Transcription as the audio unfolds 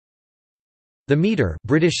The meter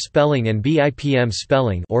British spelling and BIPM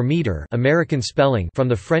spelling or meter American spelling from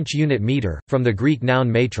the French unit meter, from the Greek noun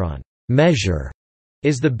metron measure,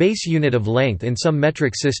 is the base unit of length in some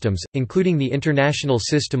metric systems, including the International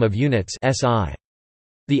System of Units (SI).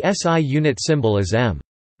 The SI unit symbol is m.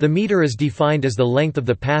 The meter is defined as the length of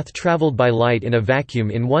the path traveled by light in a vacuum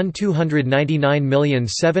in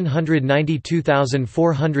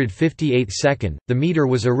 1,299,792,458 second. The meter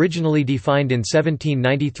was originally defined in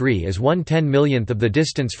 1793 as 1/10,000th of the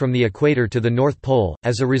distance from the equator to the North Pole.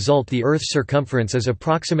 As a result, the Earth's circumference is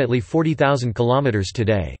approximately 40,000 kilometers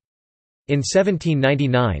today. In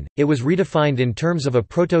 1799, it was redefined in terms of a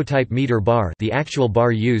prototype meter bar. The actual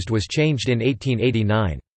bar used was changed in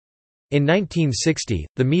 1889. In 1960,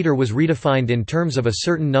 the meter was redefined in terms of a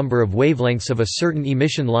certain number of wavelengths of a certain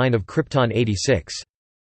emission line of krypton 86.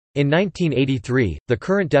 In 1983, the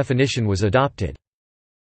current definition was adopted.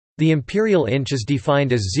 The imperial inch is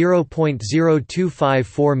defined as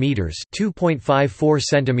 0.0254 meters, 2.54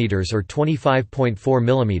 centimeters or 25.4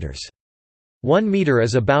 millimeters. 1 meter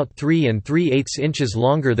is about 3 3/8 inches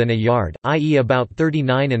longer than a yard, i.e. about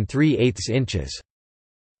 39 3/8 inches.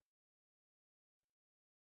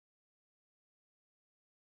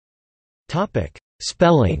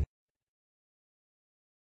 Spelling.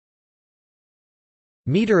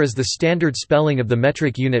 Meter is the standard spelling of the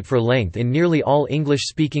metric unit for length in nearly all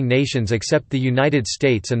English-speaking nations except the United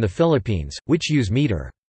States and the Philippines, which use meter.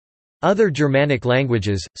 Other Germanic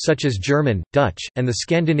languages, such as German, Dutch, and the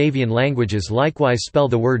Scandinavian languages likewise spell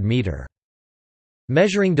the word meter.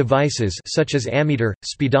 Measuring devices such as ammeter,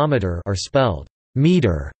 speedometer are spelled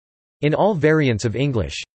meter in all variants of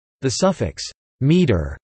English. The suffix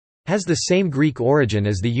meter has the same Greek origin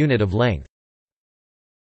as the unit of length.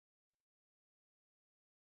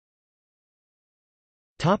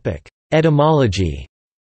 Etymology.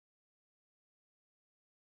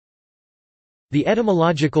 The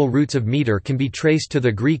etymological roots of meter can be traced to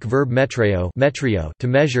the Greek verb metreo, to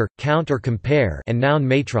measure, count or compare, and noun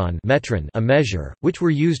metron, a measure, which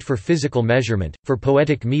were used for physical measurement, for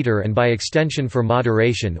poetic meter and by extension for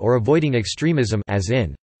moderation or avoiding extremism, as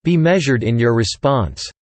in, be measured in your response.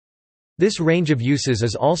 This range of uses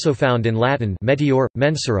is also found in Latin meteor,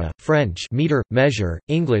 mensura, French meter, measure,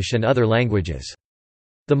 English and other languages.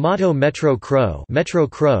 The motto Metro Crow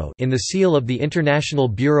in the seal of the International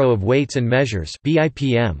Bureau of Weights and Measures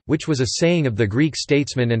 (BIPM), which was a saying of the Greek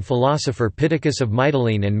statesman and philosopher Pittacus of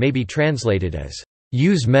Mytilene and may be translated as,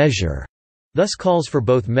 use measure, thus calls for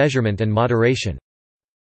both measurement and moderation.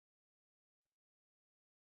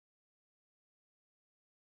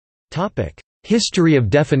 History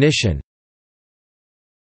of definition.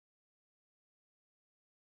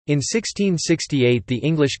 In 1668 the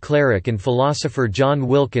English cleric and philosopher John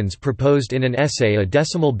Wilkins proposed in an essay a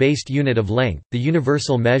decimal-based unit of length, the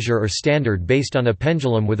universal measure or standard based on a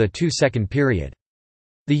pendulum with a 2-second period.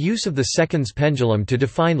 The use of the seconds pendulum to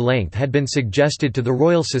define length had been suggested to the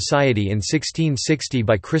Royal Society in 1660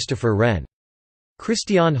 by Christopher Wren.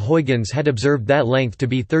 Christian Huygens had observed that length to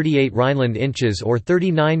be 38 Rhineland inches or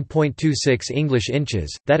 39.26 English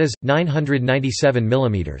inches, that is, 997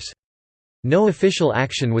 millimeters. No official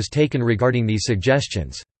action was taken regarding these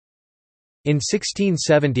suggestions. In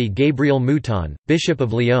 1670 Gabriel Mouton, Bishop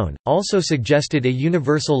of Lyon, also suggested a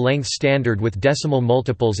universal length standard with decimal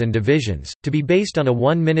multiples and divisions, to be based on a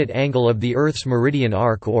 1-minute angle of the Earth's meridian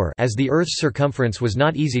arc or, as the Earth's circumference was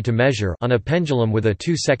not easy to measure, on a pendulum with a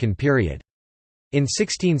 2-second period. In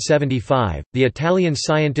 1675, the Italian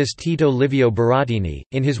scientist Tito Livio Barattini,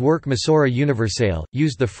 in his work Misura Universale,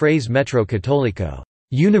 used the phrase metro cattolico,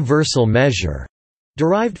 universal measure,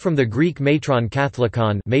 derived from the Greek metron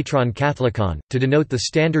katholikon, to denote the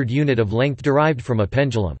standard unit of length derived from a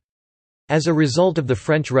pendulum. As a result of the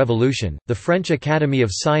French Revolution, the French Academy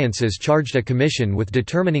of Sciences charged a commission with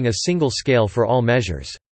determining a single scale for all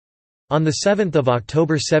measures. On 7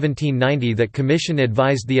 October 1790 that commission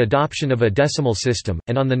advised the adoption of a decimal system,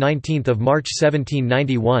 and on 19 March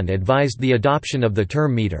 1791 advised the adoption of the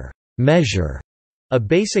term meter, measure, a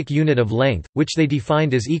basic unit of length, which they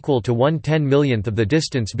defined as equal to 1/10,000th of the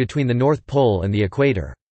distance between the North Pole and the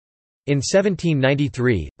equator. In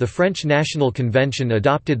 1793, the French National Convention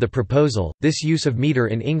adopted the proposal. This use of meter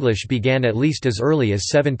in English began at least as early as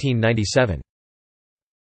 1797.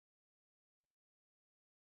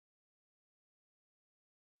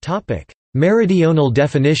 Meridional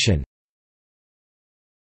definition.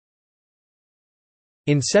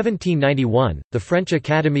 In 1791, the French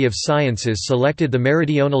Academy of Sciences selected the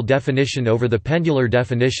meridional definition over the pendular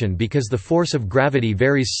definition because the force of gravity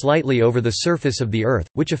varies slightly over the surface of the Earth,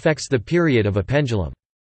 which affects the period of a pendulum.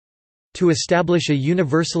 To establish a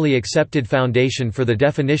universally accepted foundation for the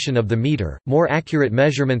definition of the metre, more accurate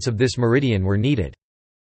measurements of this meridian were needed.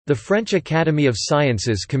 The French Academy of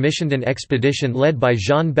Sciences commissioned an expedition led by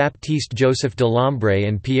Jean-Baptiste Joseph de Lambre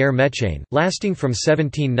and Pierre Méchain, lasting from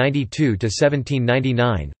 1792 to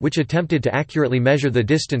 1799, which attempted to accurately measure the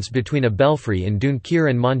distance between a belfry in Dunkerque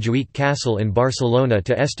and Montjuïc Castle in Barcelona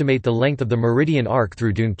to estimate the length of the meridian arc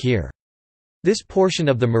through Dunkerque. This portion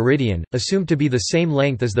of the meridian, assumed to be the same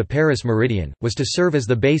length as the Paris meridian, was to serve as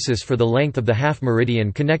the basis for the length of the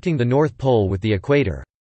half-meridian connecting the North Pole with the equator.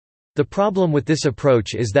 The problem with this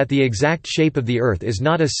approach is that the exact shape of the Earth is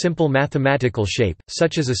not a simple mathematical shape,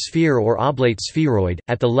 such as a sphere or oblate spheroid,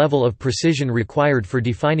 at the level of precision required for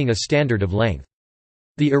defining a standard of length.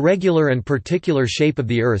 The irregular and particular shape of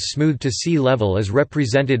the Earth smoothed to sea level is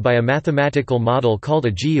represented by a mathematical model called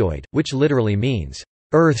a geoid, which literally means,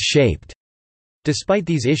 Earth-shaped. Despite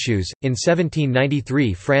these issues, in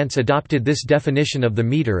 1793 France adopted this definition of the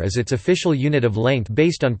metre as its official unit of length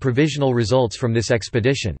based on provisional results from this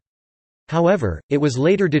expedition. However, it was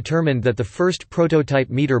later determined that the first prototype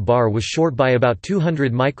metre bar was short by about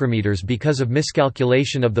 200 micrometers because of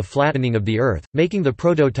miscalculation of the flattening of the Earth, making the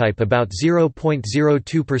prototype about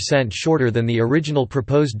 0.02% shorter than the original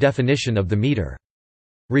proposed definition of the metre.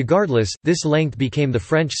 Regardless, this length became the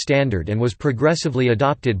French standard and was progressively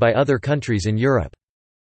adopted by other countries in Europe.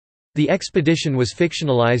 The expedition was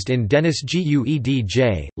fictionalized in Denis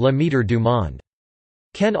Guedj, Le Metre du Monde.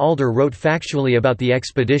 Ken Alder wrote factually about the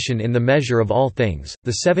expedition in The Measure of All Things,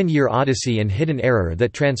 The 7-Year Odyssey and Hidden Error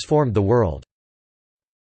That Transformed the World.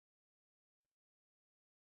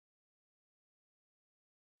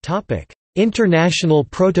 International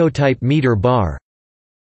Prototype Metre Bar.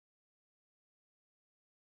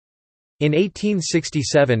 In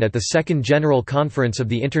 1867 at the Second General Conference of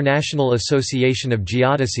the International Association of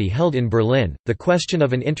Geodesy held in Berlin, the question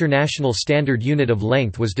of an international standard unit of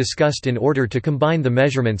length was discussed in order to combine the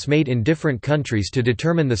measurements made in different countries to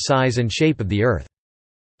determine the size and shape of the Earth.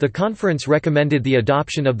 The conference recommended the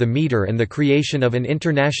adoption of the metre and the creation of an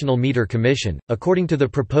International Metre Commission, according to the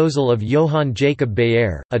proposal of Johann Jacob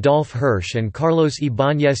Bayer, Adolf Hirsch and Carlos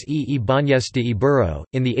Ibáñez de Iburo.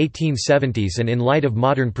 In the 1870s and in light of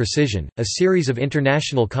modern precision, a series of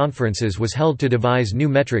international conferences was held to devise new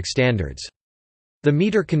metric standards. The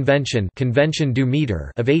Metre Convention Convention du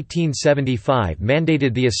Metre of 1875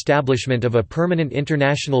 mandated the establishment of a permanent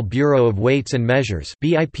International Bureau of Weights and Measures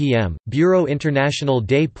 (BIPM, Bureau International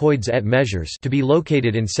des Poids et Mesures) to be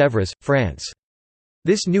located in Sèvres, France.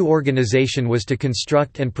 This new organization was to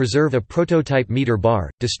construct and preserve a prototype metre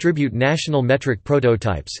bar, distribute national metric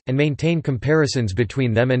prototypes, and maintain comparisons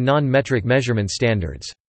between them and non-metric measurement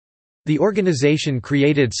standards. The organization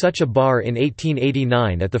created such a bar in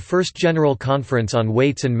 1889 at the First General Conference on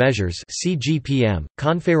Weights and Measures (CGPM),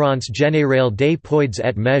 Conférence Générale des Poids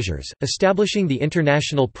et Mesures, establishing the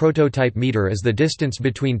international prototype metre as the distance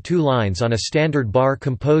between two lines on a standard bar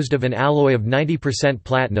composed of an alloy of 90%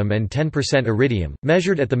 platinum and 10% iridium,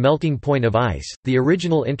 measured at the melting point of ice. The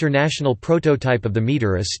original international prototype of the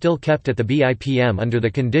metre is still kept at the BIPM under the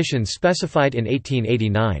conditions specified in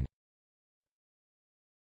 1889.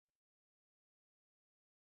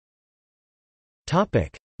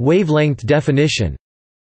 Wavelength definition.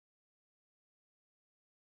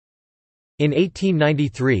 In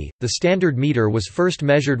 1893, the standard metre was first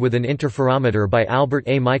measured with an interferometer by Albert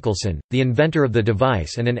A. Michelson, the inventor of the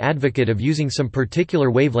device and an advocate of using some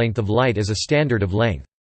particular wavelength of light as a standard of length.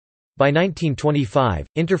 By 1925,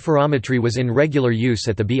 interferometry was in regular use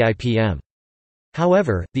at the BIPM.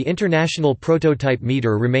 However, the international prototype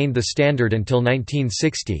metre remained the standard until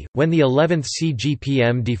 1960, when the 11th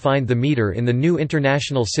CGPM defined the metre in the new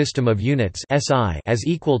International System of Units (SI) as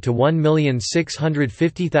equal to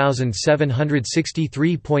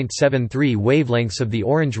 1,650,763.73 wavelengths of the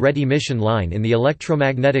orange-red emission line in the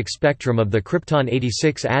electromagnetic spectrum of the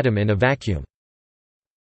krypton-86 atom in a vacuum.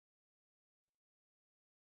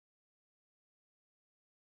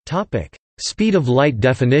 Speed of light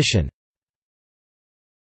definition.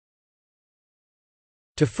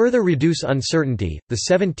 To further reduce uncertainty, the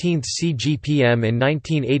 17th CGPM in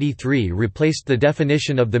 1983 replaced the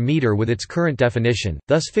definition of the metre with its current definition,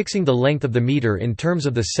 thus fixing the length of the metre in terms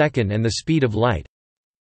of the second and the speed of light.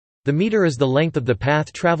 The metre is the length of the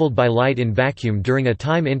path travelled by light in vacuum during a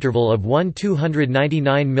time interval of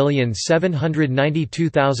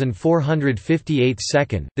 1,299,792,458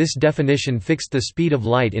 seconds. This definition fixed the speed of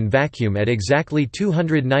light in vacuum at exactly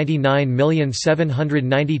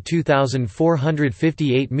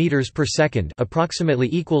 299,792,458 meters per second, approximately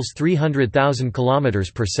equals 300,000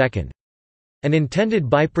 kilometers per second. An intended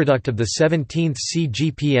byproduct of the 17th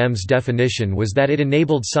CGPM's definition was that it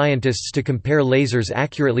enabled scientists to compare lasers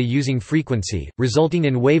accurately using frequency, resulting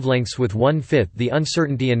in wavelengths with 1/5 the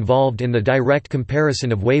uncertainty involved in the direct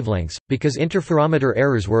comparison of wavelengths, because interferometer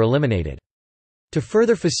errors were eliminated. To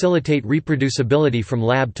further facilitate reproducibility from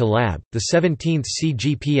lab to lab, the 17th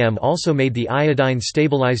CGPM also made the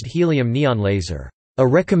iodine-stabilized helium-neon laser a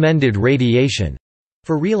recommended radiation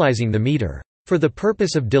for realizing the meter. For the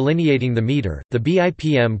purpose of delineating the meter, the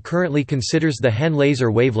BIPM currently considers the Hen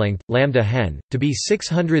laser wavelength, lambda Hen, to be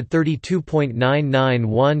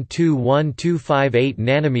 632.99121258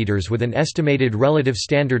 nanometers with an estimated relative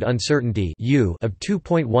standard uncertainty (U) of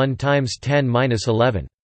 2.1 × 10⁻11.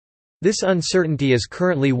 This uncertainty is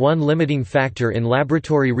currently one limiting factor in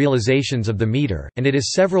laboratory realizations of the meter, and it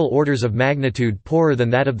is several orders of magnitude poorer than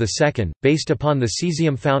that of the second, based upon the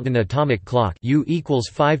cesium fountain atomic clock U equals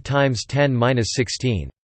 5 × 10⁻16.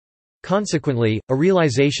 Consequently, a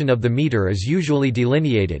realization of the meter is usually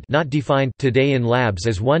delineated, not defined, today in labs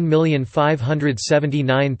as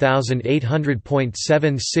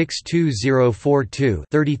 1,579,800.762042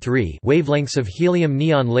 33 wavelengths of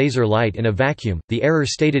helium-neon laser light in a vacuum, the error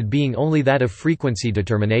stated being only that of frequency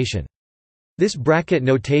determination. This bracket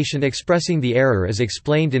notation expressing the error is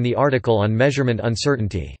explained in the article on measurement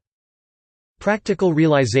uncertainty. Practical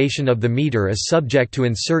realization of the meter is subject to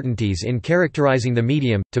uncertainties in characterizing the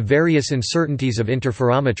medium, to various uncertainties of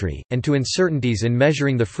interferometry, and to uncertainties in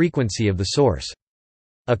measuring the frequency of the source.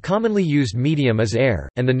 A commonly used medium is air,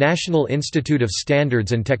 and the National Institute of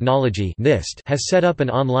Standards and Technology (NIST) has set up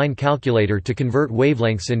an online calculator to convert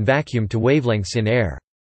wavelengths in vacuum to wavelengths in air.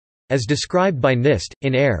 As described by NIST,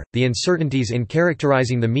 in air, the uncertainties in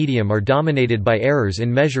characterizing the medium are dominated by errors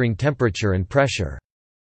in measuring temperature and pressure.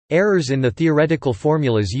 Errors in the theoretical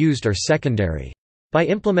formulas used are secondary. By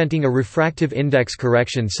implementing a refractive index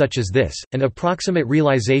correction such as this, an approximate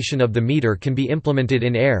realization of the meter can be implemented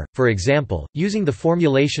in air, for example, using the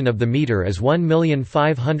formulation of the meter as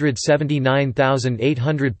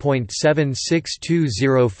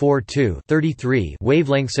 1,579,800.762042 33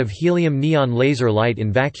 wavelengths of helium-neon laser light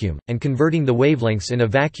in vacuum, and converting the wavelengths in a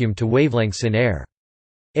vacuum to wavelengths in air.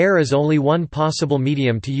 Air is only one possible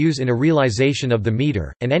medium to use in a realization of the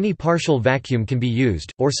meter, and any partial vacuum can be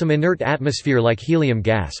used, or some inert atmosphere like helium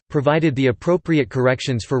gas, provided the appropriate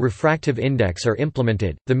corrections for refractive index are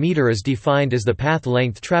implemented. The meter is defined as the path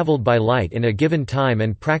length traveled by light in a given time,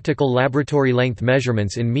 and practical laboratory length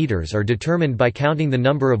measurements in meters are determined by counting the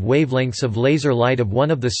number of wavelengths of laser light of one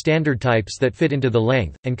of the standard types that fit into the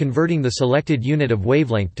length, and converting the selected unit of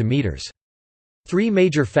wavelength to meters. Three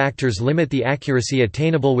major factors limit the accuracy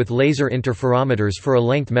attainable with laser interferometers for a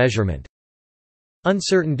length measurement: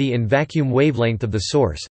 uncertainty in vacuum wavelength of the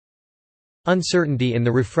source, uncertainty in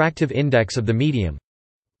the refractive index of the medium,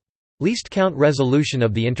 least count resolution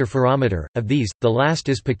of the interferometer. Of these, the last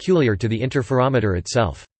is peculiar to the interferometer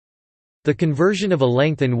itself. The conversion of a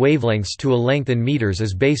length in wavelengths to a length in meters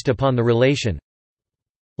is based upon the relation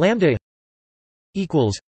lambda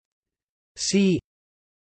equals c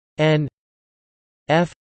n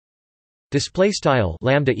f display style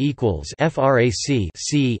lambda equals frac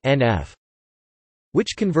c nf,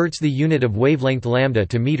 which converts the unit of wavelength lambda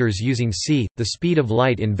to meters using c, the speed of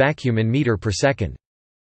light in vacuum in meter per second.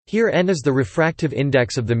 Here n is the refractive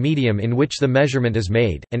index of the medium in which the measurement is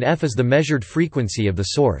made, and f is the measured frequency of the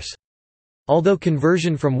source. Although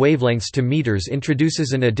conversion from wavelengths to meters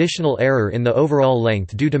introduces an additional error in the overall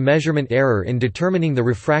length due to measurement error in determining the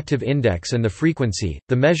refractive index and the frequency,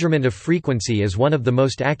 the measurement of frequency is one of the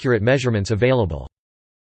most accurate measurements available.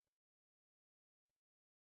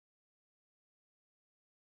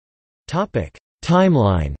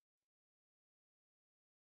 Timeline.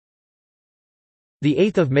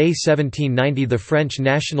 8 May 1790 the French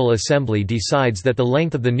National Assembly decides that the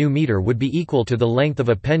length of the new meter would be equal to the length of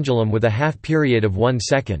a pendulum with a half period of 1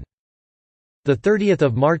 second. 30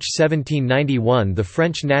 March 1791 the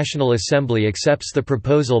French National Assembly accepts the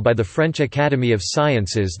proposal by the French Academy of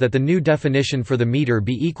Sciences that the new definition for the meter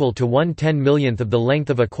be equal to 1/10,000,000th of the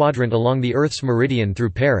length of a quadrant along the Earth's meridian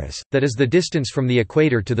through Paris, that is the distance from the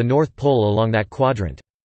equator to the North Pole along that quadrant.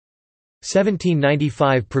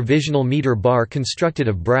 1795 provisional meter bar constructed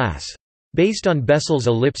of brass. Based on Bessel's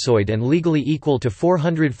ellipsoid and legally equal to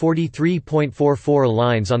 443.44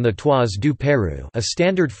 lines on the toise du Pérou, a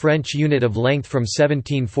standard French unit of length from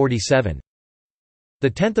 1747.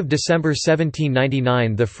 10 December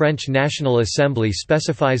 1799 the French National Assembly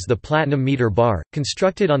specifies the platinum meter bar,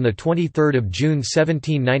 constructed on 23 June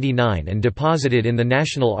 1799 and deposited in the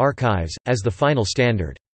National Archives, as the final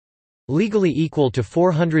standard. Legally equal to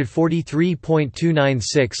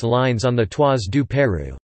 443.296 lines on the toise du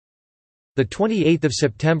Pérou. 28th of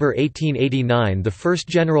September 1889, the first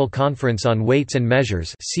General Conference on Weights and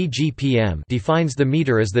Measures (CGPM) defines the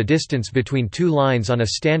meter as the distance between two lines on a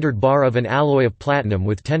standard bar of an alloy of platinum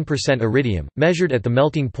with 10% iridium, measured at the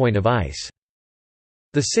melting point of ice.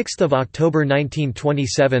 The 6th of October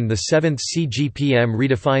 1927, the 7th CGPM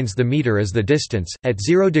redefines the meter as the distance, at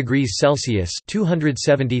 0 degrees Celsius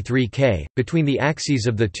 (273 K), between the axes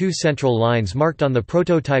of the two central lines marked on the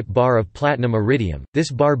prototype bar of platinum iridium,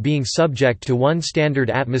 this bar being subject to one standard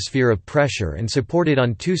atmosphere of pressure and supported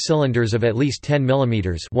on two cylinders of at least 10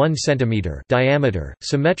 mm (1 cm) diameter,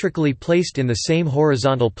 symmetrically placed in the same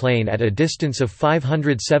horizontal plane at a distance of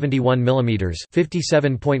 571 mm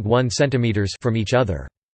 (57.1 cm) from each other.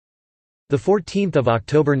 The 14th of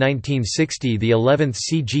October 1960, the 11th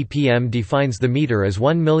CGPM defines the meter as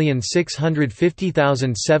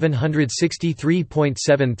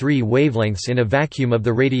 1,650,763.73 wavelengths in a vacuum of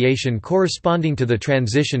the radiation corresponding to the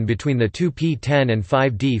transition between the two p10 and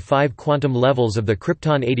 5d5 quantum levels of the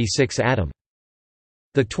krypton 86 atom.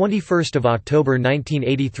 The 21st of October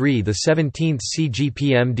 1983, the 17th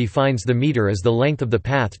CGPM defines the meter as the length of the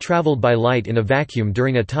path traveled by light in a vacuum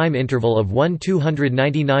during a time interval of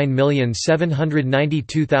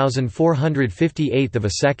 1,299,792,458 of a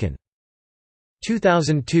second.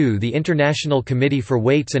 2002, the International Committee for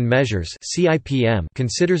Weights and Measures (CIPM)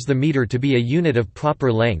 considers the meter to be a unit of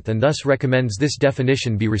proper length and thus recommends this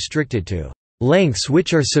definition be restricted to lengths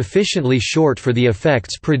which are sufficiently short for the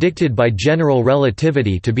effects predicted by general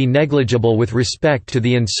relativity to be negligible with respect to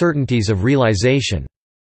the uncertainties of realization.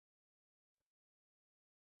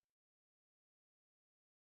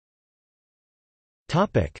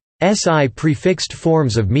 SI prefixed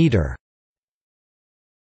forms of meter.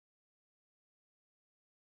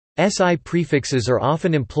 SI prefixes are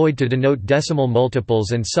often employed to denote decimal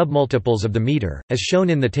multiples and submultiples of the meter, as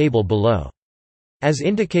shown in the table below. As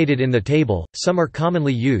indicated in the table, some are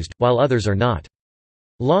commonly used, while others are not.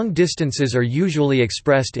 Long distances are usually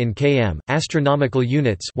expressed in km, astronomical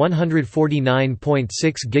units 149.6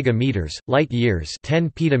 gigameters, light years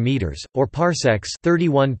 10 petameters, or parsecs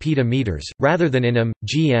 31 petameters, rather than in m,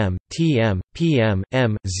 gm, tm, pm,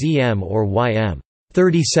 m, zm or ym.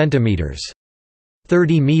 30 centimeters,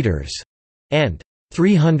 30 meters, and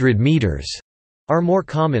 300 meters are more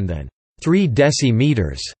common than 3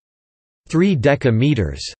 decimeters, 3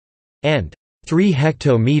 decameters, and 3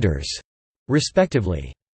 hectometers,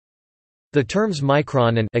 respectively. The terms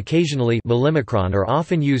micron and occasionally millimicron are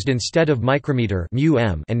often used instead of micrometer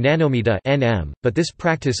and nanometer (nm), but this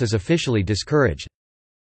practice is officially discouraged.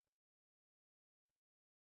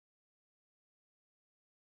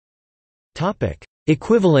 Topic: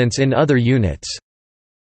 Equivalents in other units.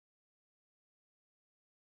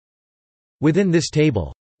 Within this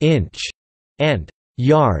table, inch and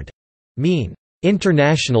yard mean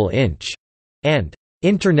international inch and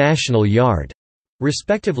international yard,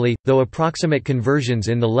 respectively, though approximate conversions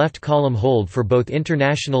in the left column hold for both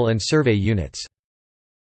international and survey units.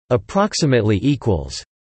 Approximately equals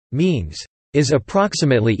means is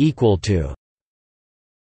approximately equal to,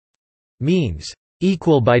 means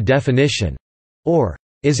equal by definition, or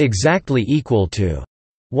is exactly equal to.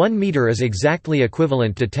 1 meter is exactly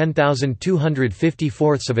equivalent to 10,250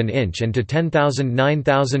 of an inch and to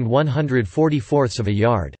 10,009,140 of a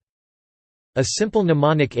yard. A simple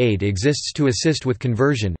mnemonic aid exists to assist with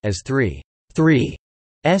conversion, as 3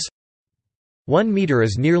 s. 1 meter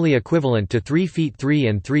is nearly equivalent to 3 feet 3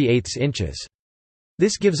 3/8 inches.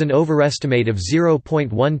 This gives an overestimate of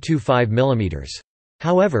 0.125 millimeters.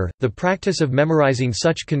 However, the practice of memorizing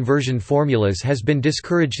such conversion formulas has been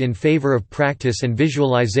discouraged in favor of practice and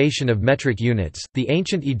visualization of metric units. The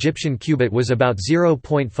ancient Egyptian cubit was about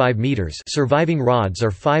 0.5 meters. Surviving rods are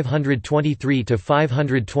 523 to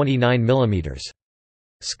 529 millimeters.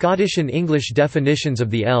 Scottish and English definitions of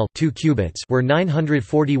the L 2 cubits were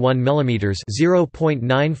 941 millimeters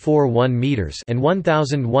 (0.941 meters) and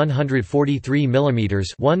 1143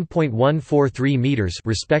 millimeters (1.143 meters)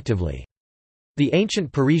 respectively. The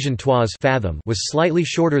ancient Parisian toise fathom was slightly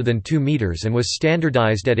shorter than 2 meters and was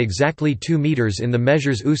standardized at exactly 2 meters in the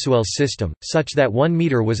measures Usuel's system, such that 1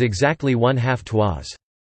 meter was exactly 1/2 toise.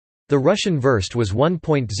 The Russian verst was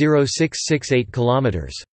 1.0668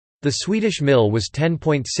 kilometers. The Swedish mill was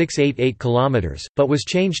 10.688 kilometers, but was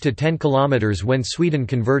changed to 10 kilometers when Sweden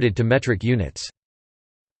converted to metric units.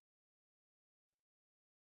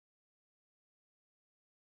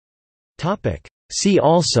 See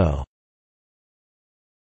also: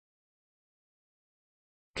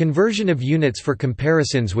 Conversion of units for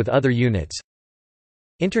comparisons with other units,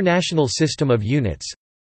 International System of Units,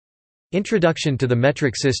 Introduction to the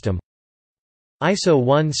metric system, ISO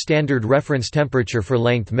 1 standard reference temperature for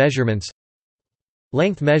length measurements,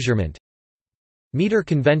 Length measurement. Meter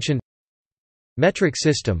convention. Metric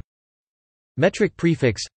system. Metric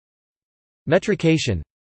prefix. Metrication.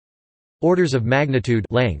 Orders of magnitude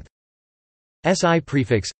length. SI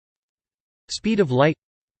prefix. Speed of light.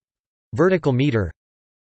 Vertical meter.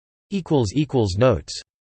 Notes